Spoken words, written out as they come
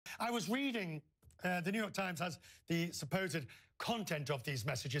I was reading, the New York Times has the supposed content of these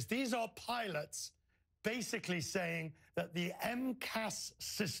messages. These are pilots basically saying that the MCAS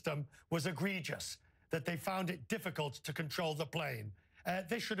system was egregious, that they found it difficult to control the plane.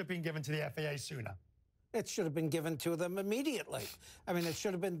 This should have been given to the FAA sooner. It should have been given to them immediately. I mean, it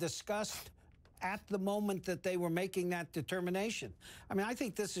should have been discussed at the moment that they were making that determination. I mean, I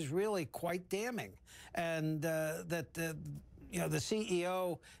think this is really quite damning, and you know, the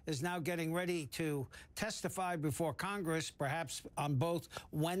CEO is now getting ready to testify before Congress, perhaps on both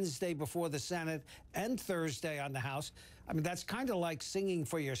Wednesday before the Senate and Thursday on the House. I mean, that's kind of like singing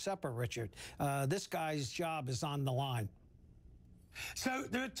for your supper, Richard. This guy's job is on the line. So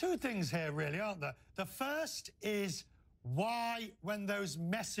there are two things here, really, aren't there? The first is why, when those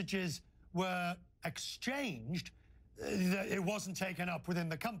messages were exchanged, it wasn't taken up within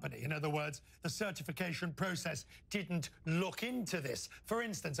the company. In other words, the certification process didn't look into this. For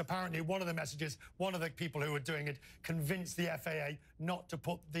instance, apparently one of the messages, one of the people who were doing it convinced the FAA not to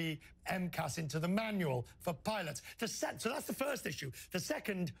put the MCAS into the manual for pilots. So that's the first issue. The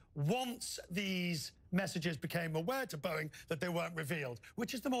second, once these messages became aware to Boeing that they weren't revealed,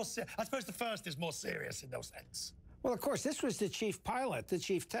 which is the more, I suppose the first is more serious in those sense. Well, of course, this was the chief pilot, the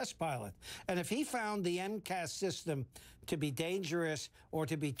chief test pilot. And if he found the MCAS system to be dangerous or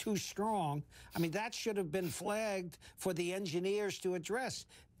to be too strong, I mean, that should have been flagged for the engineers to address.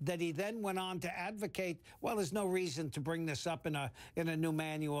 That he then went on to advocate, well, there's no reason to bring this up in a new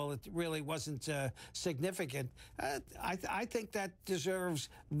manual. It really wasn't significant. I think that deserves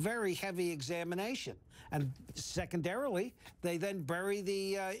very heavy examination. And secondarily, they then bury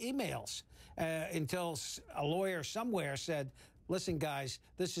the emails until a lawyer somewhere said, listen, guys,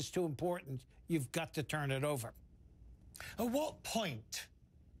 this is too important. You've got to turn it over. At what point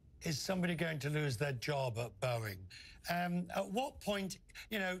is somebody going to lose their job at Boeing? At what point,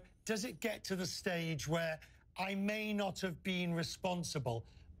 you know, does it get to the stage where I may not have been responsible,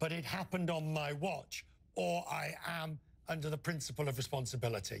 but it happened on my watch, or I am under the principle of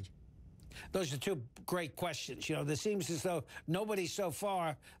responsibility? Those are two great questions. You know, there seems as though nobody so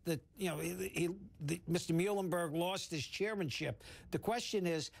far that, you know, Mr. Muhlenberg lost his chairmanship. The question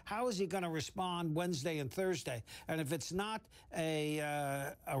is, how is he going to respond Wednesday and Thursday? And if it's not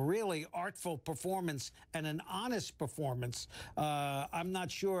a really artful performance and an honest performance, I'm not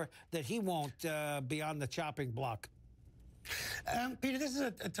sure that he won't be on the chopping block. Peter, this is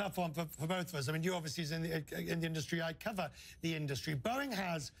a tough one for both of us. I mean, you obviously is in the industry. I cover the industry. Boeing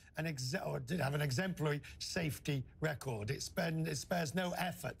has did have an exemplary safety record. It spares no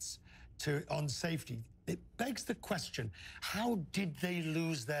efforts on safety. It begs the question: how did they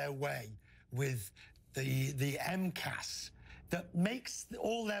lose their way with the MCAS? That makes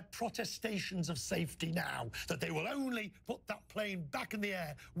all their protestations of safety now, that they will only put that plane back in the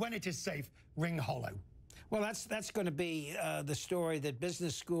air when it is safe, ring hollow. Well, that's going to be the story that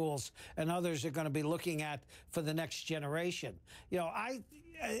business schools and others are going to be looking at for the next generation. You know,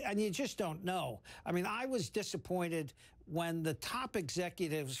 and you just don't know. I mean, I was disappointed when the top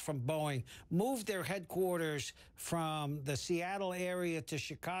executives from Boeing moved their headquarters from the Seattle area to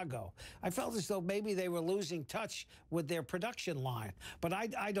Chicago. I felt as though maybe they were losing touch with their production line. But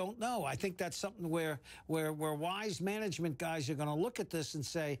I don't know. I think that's something where wise management guys are going to look at this and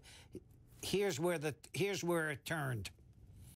say, here's where it turned.